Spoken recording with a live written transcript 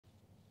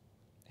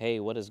Hey,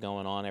 what is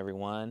going on,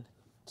 everyone?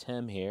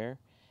 Tim here,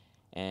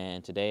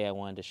 and today I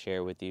wanted to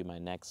share with you my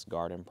next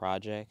garden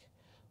project,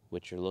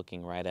 which you're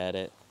looking right at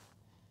it.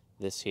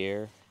 This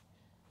here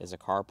is a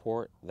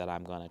carport that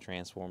I'm going to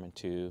transform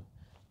into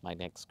my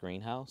next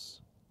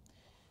greenhouse.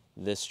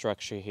 This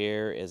structure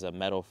here is a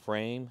metal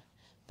frame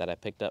that I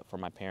picked up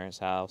from my parents'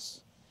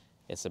 house.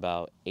 It's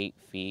about 8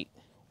 feet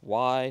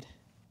wide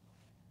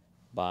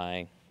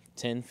by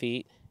 10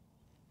 feet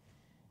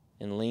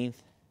in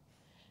length,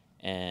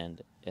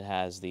 and it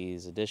has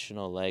these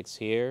additional legs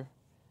here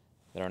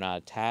that are not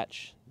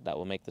attached that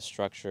will make the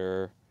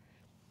structure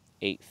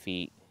 8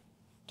 feet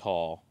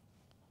tall.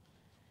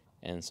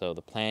 And so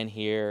the plan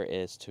here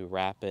is to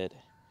wrap it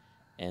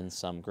in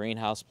some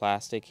greenhouse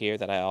plastic here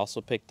that I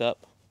also picked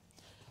up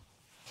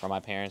from my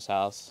parents'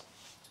 house.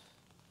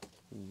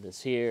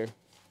 This here,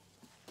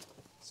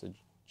 it's a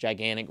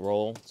gigantic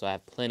roll, so I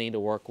have plenty to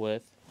work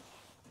with.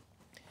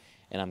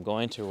 And I'm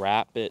going to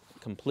wrap it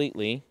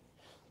completely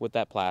with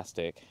that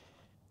plastic.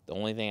 The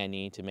only thing I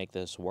need to make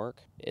this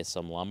work is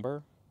some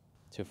lumber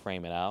to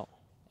frame it out.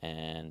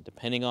 And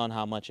depending on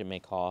how much it may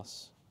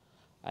cost,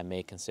 I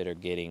may consider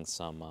getting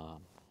some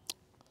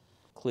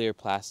clear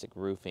plastic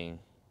roofing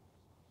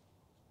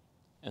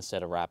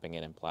instead of wrapping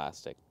it in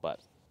plastic,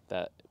 but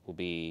that will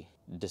be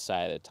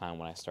decided at the time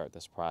when I start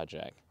this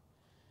project.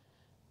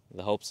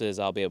 The hopes is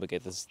I'll be able to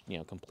get this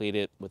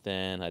completed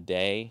within a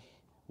day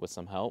with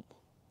some help.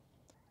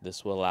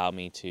 This will allow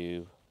me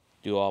to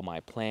do all my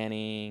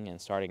planning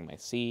and starting my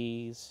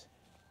seeds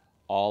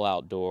all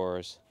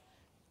outdoors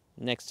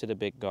next to the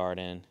big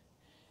garden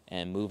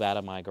and move out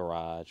of my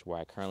garage where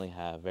I currently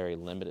have very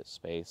limited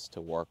space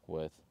to work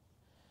with.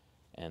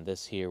 And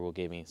this here will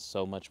give me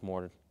so much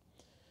more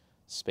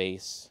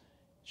space,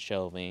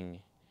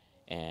 shelving,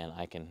 and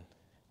I can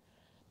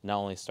not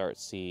only start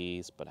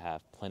seeds but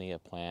have plenty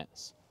of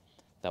plants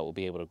that will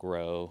be able to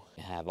grow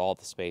and have all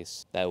the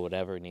space that I would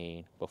ever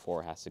need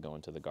before it has to go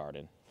into the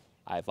garden.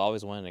 I've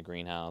always wanted a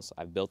greenhouse.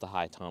 I've built a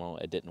high tunnel.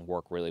 It didn't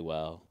work really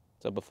well.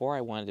 So before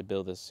I wanted to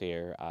build this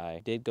here,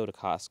 I did go to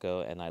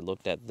Costco and I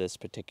looked at this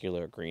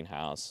particular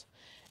greenhouse,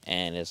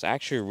 and it's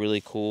actually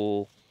really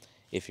cool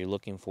if you're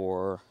looking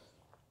for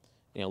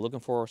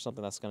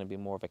something that's going to be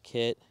more of a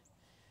kit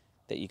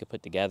that you could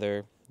put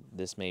together.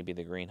 This may be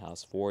the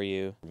greenhouse for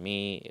you. For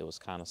me, it was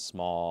kind of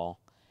small,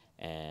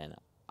 and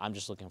I'm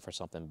just looking for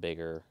something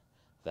bigger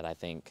that I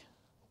think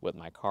with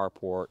my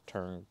carport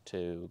turned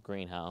to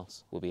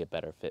greenhouse will be a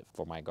better fit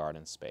for my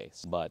garden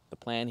space. But the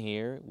plan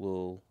here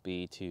will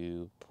be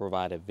to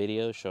provide a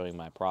video showing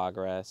my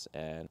progress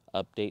and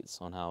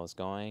updates on how it's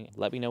going.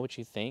 Let me know what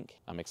you think.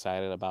 I'm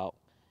excited about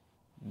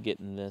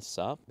getting this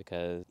up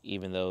because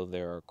even though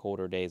there are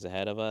colder days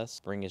ahead of us,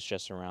 spring is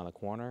just around the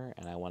corner,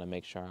 and I want to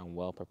make sure I'm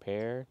well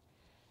prepared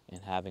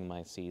and having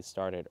my seeds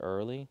started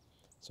early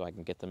so I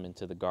can get them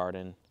into the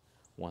garden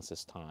once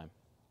it's time.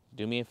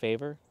 Do me a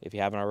favor, if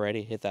you haven't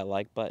already, hit that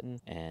like button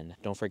and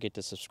don't forget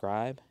to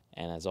subscribe.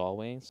 And as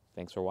always,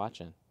 thanks for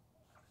watching.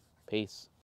 Peace.